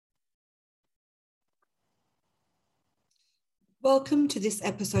Welcome to this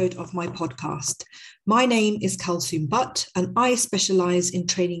episode of my podcast. My name is Kalsoom Butt, and I specialize in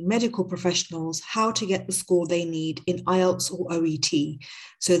training medical professionals how to get the score they need in IELTS or OET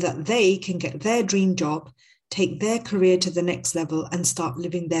so that they can get their dream job, take their career to the next level, and start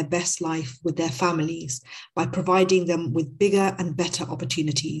living their best life with their families by providing them with bigger and better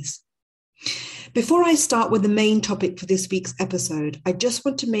opportunities. Before I start with the main topic for this week's episode, I just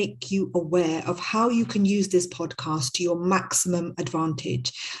want to make you aware of how you can use this podcast to your maximum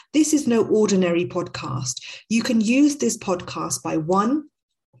advantage. This is no ordinary podcast. You can use this podcast by one,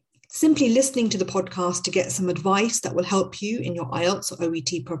 simply listening to the podcast to get some advice that will help you in your IELTS or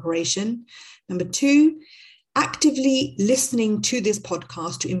OET preparation. Number two, actively listening to this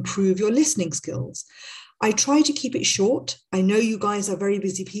podcast to improve your listening skills. I try to keep it short. I know you guys are very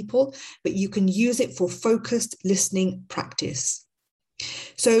busy people, but you can use it for focused listening practice.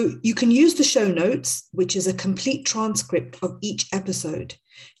 So you can use the show notes, which is a complete transcript of each episode.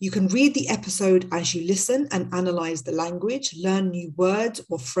 You can read the episode as you listen and analyze the language, learn new words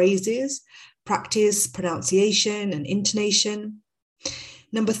or phrases, practice pronunciation and intonation.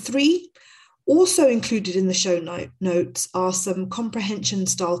 Number three, also included in the show notes are some comprehension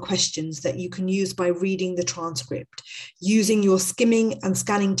style questions that you can use by reading the transcript, using your skimming and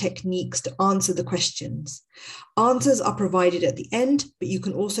scanning techniques to answer the questions. Answers are provided at the end, but you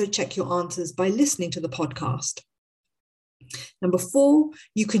can also check your answers by listening to the podcast. Number four,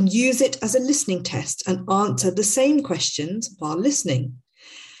 you can use it as a listening test and answer the same questions while listening.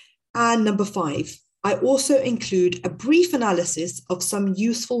 And number five, I also include a brief analysis of some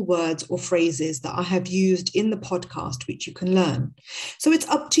useful words or phrases that I have used in the podcast, which you can learn. So it's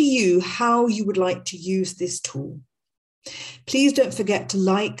up to you how you would like to use this tool. Please don't forget to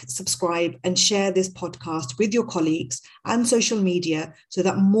like, subscribe, and share this podcast with your colleagues and social media so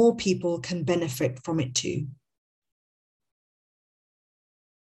that more people can benefit from it too.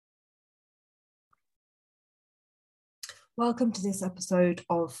 Welcome to this episode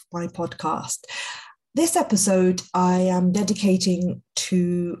of my podcast. This episode I am dedicating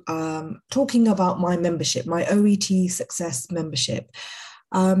to talking about my membership, my OET Success membership.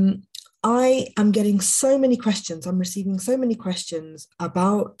 I am getting so many questions. I'm receiving so many questions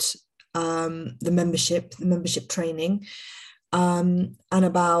about the membership training, and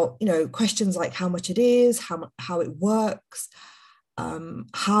about questions like how much it is, how it works,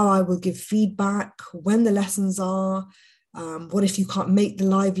 how I will give feedback, when the lessons are, what if you can't make the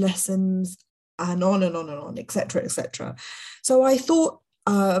live lessons, and on and on and on, etc., etc. So I thought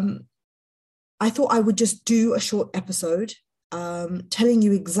I would just do a short episode telling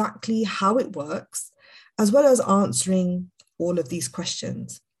you exactly how it works, as well as answering all of these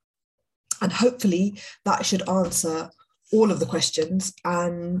questions. And hopefully that should answer all of the questions,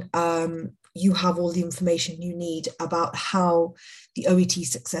 and you have all the information you need about how the OET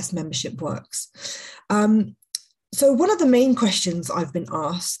Success membership works. So one of the main questions I've been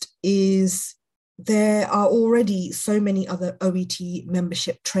asked is, there are already so many other OET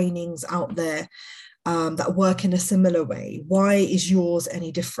membership trainings out there that work in a similar way. Why is yours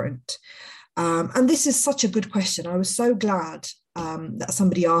any different? And this is such a good question. I was so glad that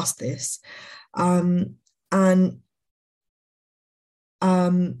somebody asked this. And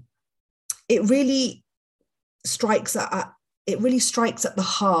it really strikes at the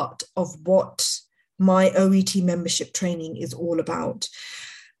heart of what my OET membership training is all about.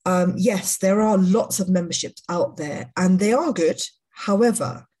 Yes, there are lots of memberships out there and they are good.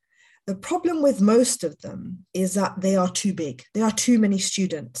 However, the problem with most of them is that they are too big. There are too many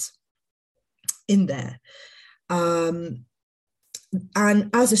students in there. And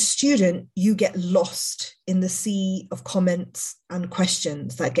as a student, you get lost in the sea of comments and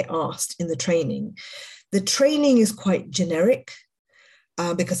questions that get asked in the training. The training is quite generic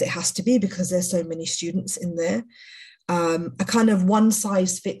because it has to be, because there's so many students in there. A kind of one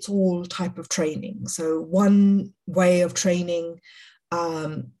size fits all type of training. So one way of training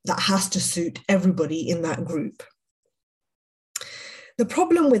that has to suit everybody in that group. The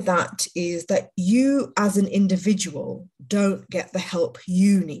problem with that is that you as an individual don't get the help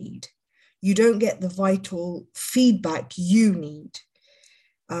you need. You don't get the vital feedback you need.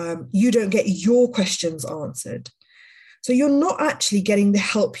 You don't get your questions answered. So you're not actually getting the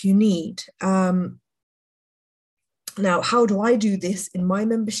help you need. Now, how do I do this in my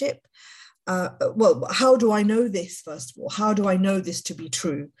membership? Well, how do I know this, first of all? How do I know this to be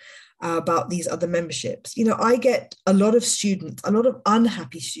true about these other memberships? I get a lot of students, a lot of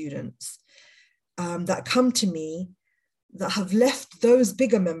unhappy students that come to me that have left those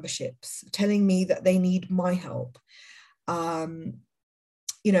bigger memberships telling me that they need my help.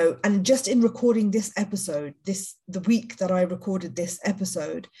 and just in recording this episode, the week that I recorded this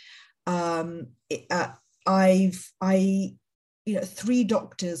episode, three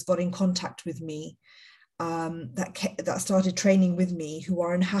doctors got in contact with me that started training with me, who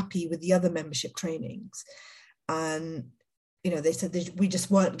are unhappy with the other membership trainings. And, they said that we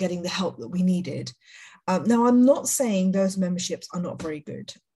just weren't getting the help that we needed. Now, I'm not saying those memberships are not very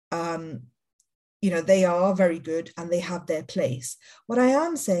good. They are very good and they have their place. What I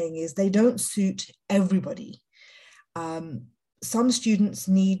am saying is they don't suit everybody. Some students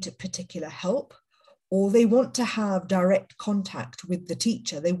need particular help, or they want to have direct contact with the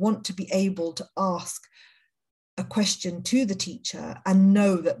teacher. They want to be able to ask a question to the teacher and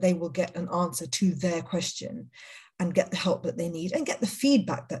know that they will get an answer to their question and get the help that they need and get the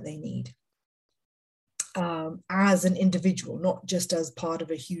feedback that they need as an individual, not just as part of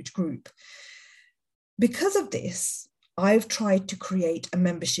a huge group. Because of this, I've tried to create a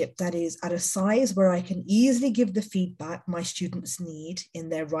membership that is at a size where I can easily give the feedback my students need in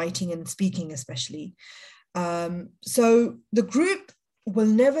their writing and speaking especially. So the group will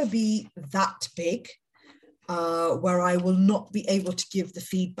never be that big where I will not be able to give the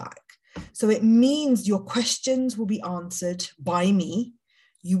feedback. So it means your questions will be answered by me.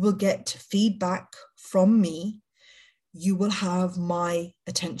 You will get feedback from me. You will have my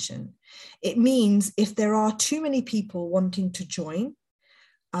attention. It means if there are too many people wanting to join,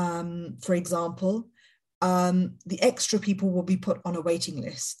 for example, the extra people will be put on a waiting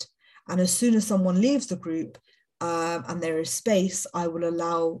list. And as soon as someone leaves the group and there is space, I will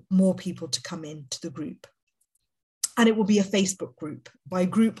allow more people to come into the group. And it will be a Facebook group. By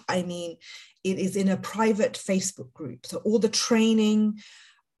group, I mean it is in a private Facebook group. So all the training,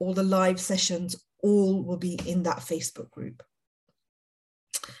 all the live sessions, all will be in that Facebook group.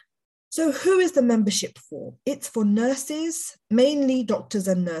 So who is the membership for? It's for nurses, mainly doctors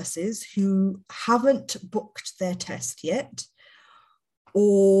and nurses who haven't booked their test yet,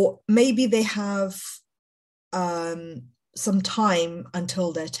 or maybe they have some time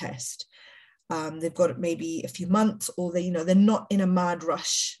until their test. They've got maybe a few months, or they're not in a mad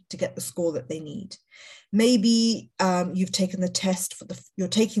rush to get the score that they need. Maybe you've taken the test you're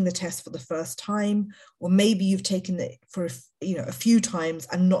taking the test for the first time, or maybe you've taken it for a few times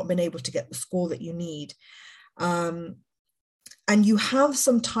and not been able to get the score that you need, and you have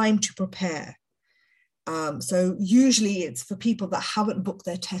some time to prepare. So usually it's for people that haven't booked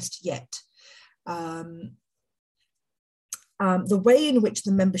their test yet. The way in which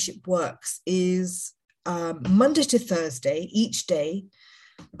the membership works is Monday to Thursday, each day.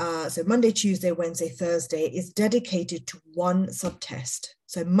 So Monday, Tuesday, Wednesday, Thursday is dedicated to one subtest.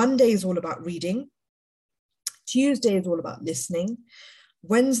 So Monday is all about reading. Tuesday is all about listening.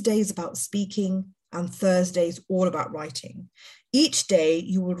 Wednesday is about speaking. And Thursday is all about writing. Each day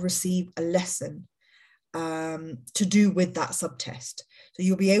you will receive a lesson to do with that subtest. So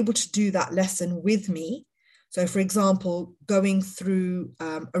you'll be able to do that lesson with me. So for example, going through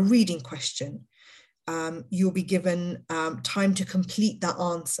a reading question, you'll be given time to complete that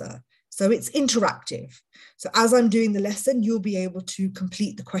answer. So it's interactive. So as I'm doing the lesson, you'll be able to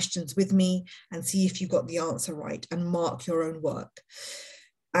complete the questions with me and see if you got the answer right and mark your own work.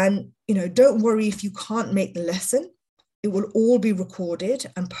 And, don't worry if you can't make the lesson. It will all be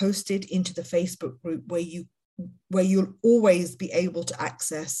recorded and posted into the Facebook group where you'll always be able to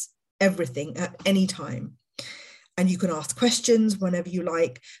access everything at any time. And you can ask questions whenever you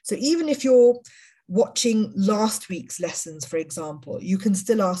like. So even if you're watching last week's lessons, for example, you can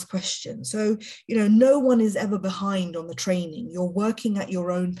still ask questions. So, no one is ever behind on the training. You're working at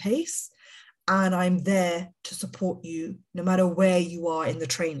your own pace, and I'm there to support you no matter where you are in the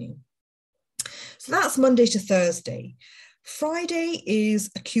training. So that's Monday to Thursday. Friday is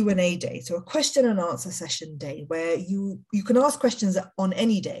a Q&A day, so a question and answer session day where you can ask questions on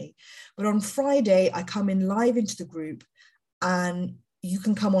any day. But on Friday, I come in live into the group, and you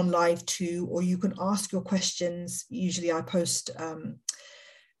can come on live too, or you can ask your questions. Usually I post a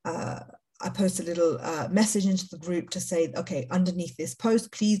little message into the group to say, okay, underneath this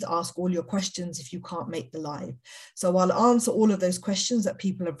post, please ask all your questions if you can't make the live. So I'll answer all of those questions that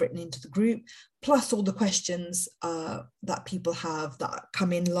people have written into the group, plus all the questions that people have that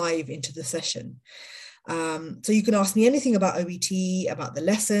come in live into the session. So you can ask me anything about OET, about the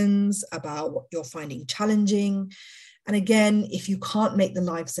lessons, about what you're finding challenging. And again, if you can't make the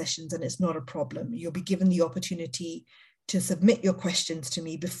live sessions, then it's not a problem. You'll be given the opportunity to submit your questions to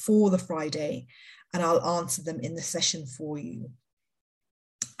me before the Friday, and I'll answer them in the session for you.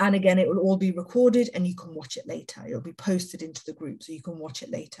 And again, it will all be recorded and you can watch it later. It'll be posted into the group so you can watch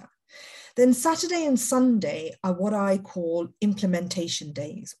it later. Then Saturday and Sunday are what I call implementation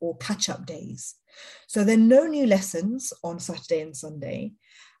days or catch-up days. So there are no new lessons on Saturday and Sunday.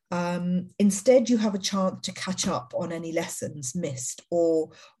 Instead, you have a chance to catch up on any lessons missed or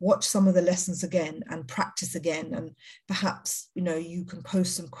watch some of the lessons again and practice again. And perhaps, you can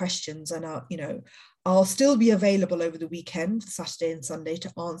post some questions and, I'll still be available over the weekend, Saturday and Sunday,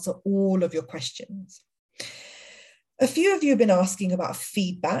 to answer all of your questions. A few of you have been asking about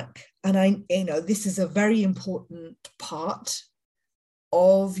feedback, and this is a very important part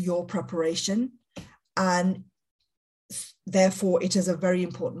of your preparation, and therefore it is a very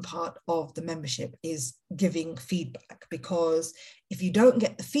important part of the membership, is giving feedback, because if you don't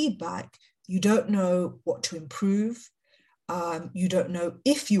get the feedback, you don't know what to improve, you don't know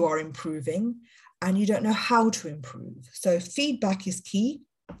if you are improving, and you don't know how to improve. So feedback is key,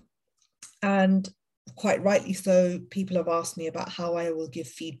 and quite rightly so, people have asked me about how I will give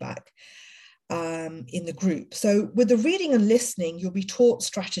feedback in the group. So with the reading and listening, you'll be taught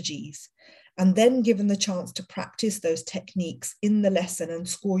strategies and then given the chance to practice those techniques in the lesson and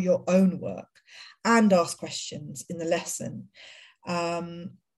score your own work and ask questions in the lesson about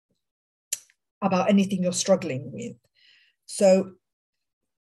anything you're struggling with. So,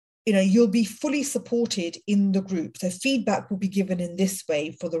 you'll be fully supported in the group. So feedback will be given in this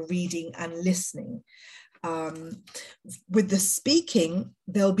way for the reading and listening. With the speaking,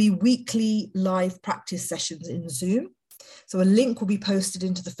 there'll be weekly live practice sessions in Zoom. So a link will be posted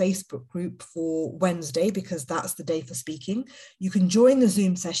into the Facebook group for Wednesday, because that's the day for speaking. You can join the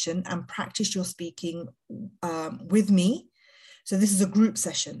Zoom session and practice your speaking with me. So this is a group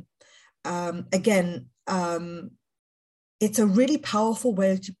session. It's a really powerful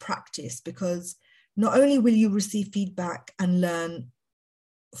way to practice, because not only will you receive feedback and learn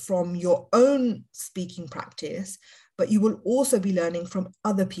from your own speaking practice, but you will also be learning from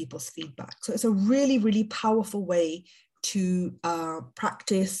other people's feedback. So it's a really, really powerful way to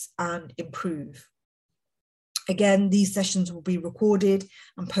practice and improve. Again, these sessions will be recorded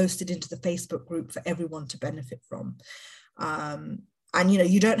and posted into the Facebook group for everyone to benefit from. And,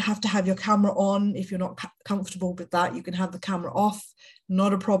 you don't have to have your camera on if you're not comfortable with that. You can have the camera off,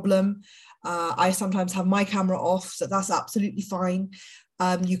 not a problem. I sometimes have my camera off, so that's absolutely fine.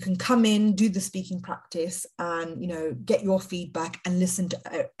 You can come in, do the speaking practice and, get your feedback and listen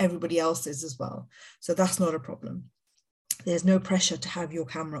to everybody else's as well. So that's not a problem. There's no pressure to have your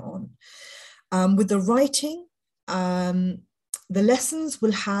camera on. With the writing, the lessons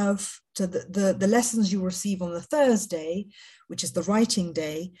will have, so the lessons you receive on the Thursday, which is the writing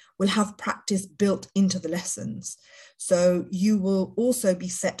day, will have practice built into the lessons. So you will also be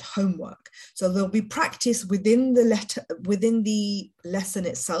set homework. So there'll be practice within the lesson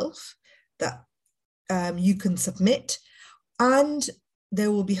itself that you can submit, and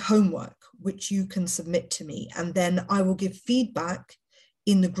there will be homework which you can submit to me, and then I will give feedback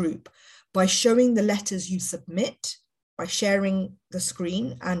in the group by showing the letters you submit, by sharing the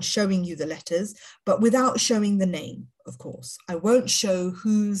screen and showing you the letters, but without showing the name, of course. I won't show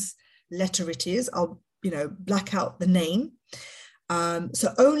whose letter it is. I'll, black out the name.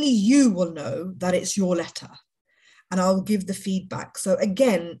 So only you will know that it's your letter, and I'll give the feedback. So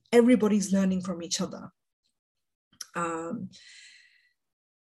again, everybody's learning from each other.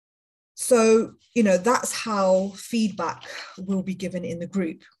 So, that's how feedback will be given in the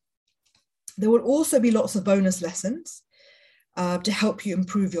group. There will also be lots of bonus lessons to help you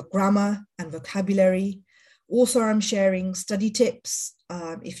improve your grammar and vocabulary. Also, I'm sharing study tips.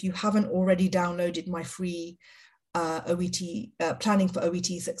 If you haven't already downloaded my free OET, Planning for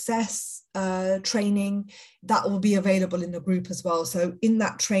OET Success training, that will be available in the group as well. So in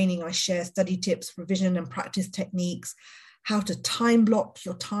that training, I share study tips, revision and practice techniques, how to time block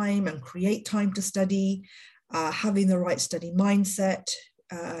your time and create time to study, having the right study mindset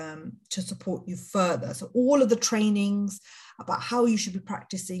to support you further. So all of the trainings about how you should be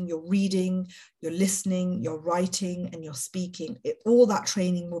practicing your reading, your listening, your writing, and your speaking, all that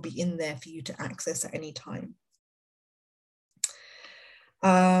training will be in there for you to access at any time.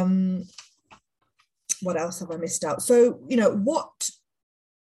 What else have I missed out? So,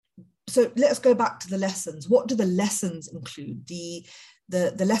 so let's go back to the lessons. What do the lessons include? The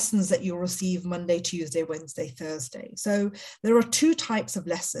lessons that you'll receive Monday, Tuesday, Wednesday, Thursday. So there are two types of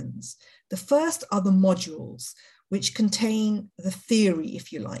lessons. The first are the modules, which contain the theory,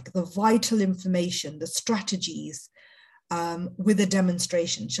 if you like, the vital information, the strategies with a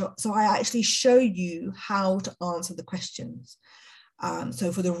demonstration. So I actually show you how to answer the questions.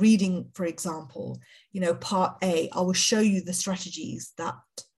 So for the reading, for example, part A, I will show you the strategies that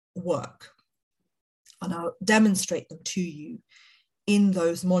work. And I'll demonstrate them to you in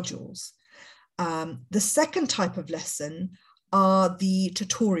those modules. The second type of lesson are the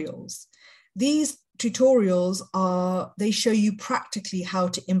tutorials. These tutorials they show you practically how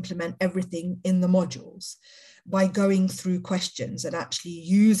to implement everything in the modules by going through questions and actually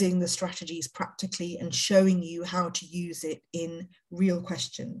using the strategies practically and showing you how to use it in real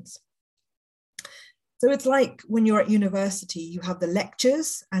questions. So it's like when you're at university, you have the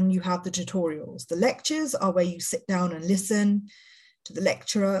lectures and you have the tutorials. The lectures are where you sit down and listen to the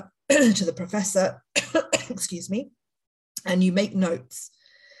lecturer, to the professor, excuse me, and you make notes.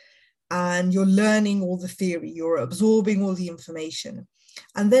 And you're learning all the theory, you're absorbing all the information.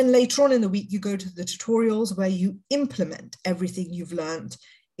 And then later on in the week, you go to the tutorials where you implement everything you've learned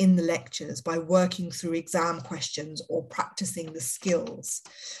in the lectures by working through exam questions or practicing the skills.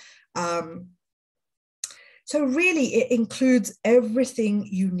 So really, it includes everything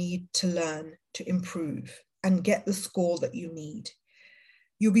you need to learn to improve and get the score that you need.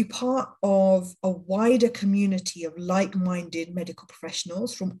 You'll be part of a wider community of like-minded medical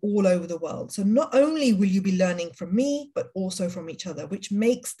professionals from all over the world. So not only will you be learning from me, but also from each other, which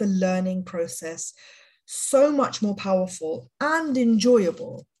makes the learning process so much more powerful and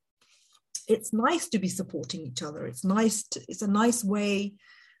enjoyable. It's nice to be supporting each other. It's a nice way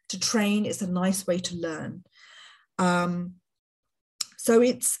to train. It's a nice way to learn. So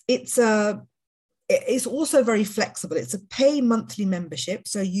it's also very flexible. It's a pay monthly membership.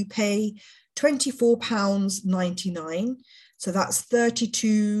 So you pay £24.99. So that's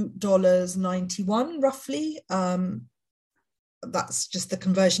 $32.91 roughly. That's just the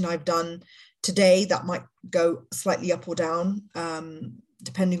conversion I've done today. That might go slightly up or down,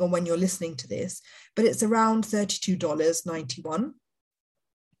 depending on when you're listening to this. But it's around $32.91.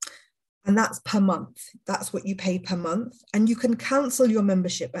 And that's per month. That's what you pay per month. And you can cancel your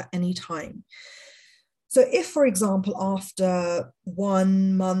membership at any time. So if, for example, after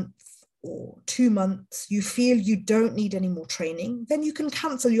 1 month or 2 months, you feel you don't need any more training, then you can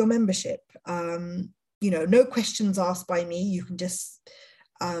cancel your membership. No questions asked by me. You can just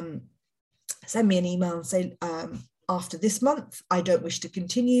send me an email and say, after this month, I don't wish to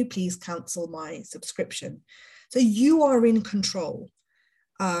continue. Please cancel my subscription. So you are in control.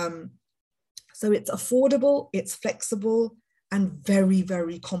 So it's affordable, it's flexible, and very,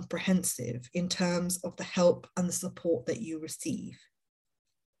 very comprehensive in terms of the help and the support that you receive.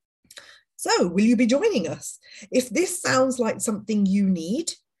 So will you be joining us? If this sounds like something you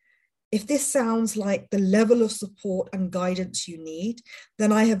need, if this sounds like the level of support and guidance you need,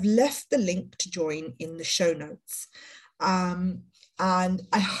 then I have left the link to join in the show notes. And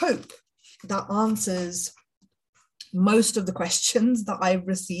I hope that answers most of the questions that I've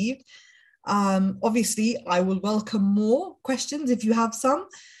received. Obviously, I will welcome more questions if you have some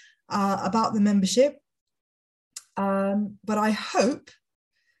about the membership. But I hope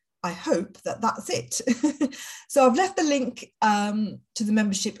that that's it. So I've left the link to the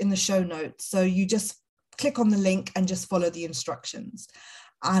membership in the show notes. So you just click on the link and just follow the instructions.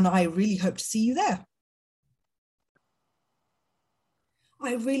 And I really hope to see you there.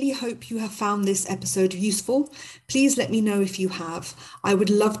 I really hope you have found this episode useful. Please let me know if you have. I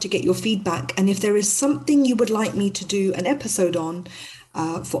would love to get your feedback. And if there is something you would like me to do an episode on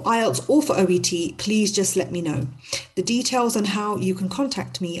for IELTS or for OET, please just let me know. The details on how you can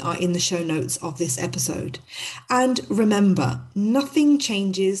contact me are in the show notes of this episode. And remember, nothing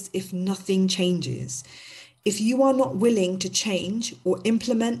changes if nothing changes. If you are not willing to change or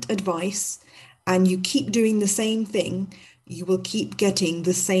implement advice and you keep doing the same thing, you will keep getting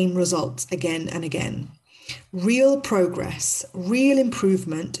the same results again and again. Real progress, real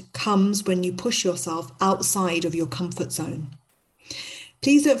improvement comes when you push yourself outside of your comfort zone.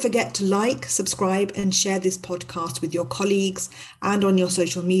 Please don't forget to like, subscribe, and share this podcast with your colleagues and on your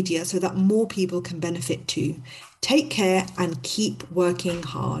social media so that more people can benefit too. Take care and keep working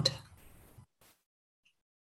hard.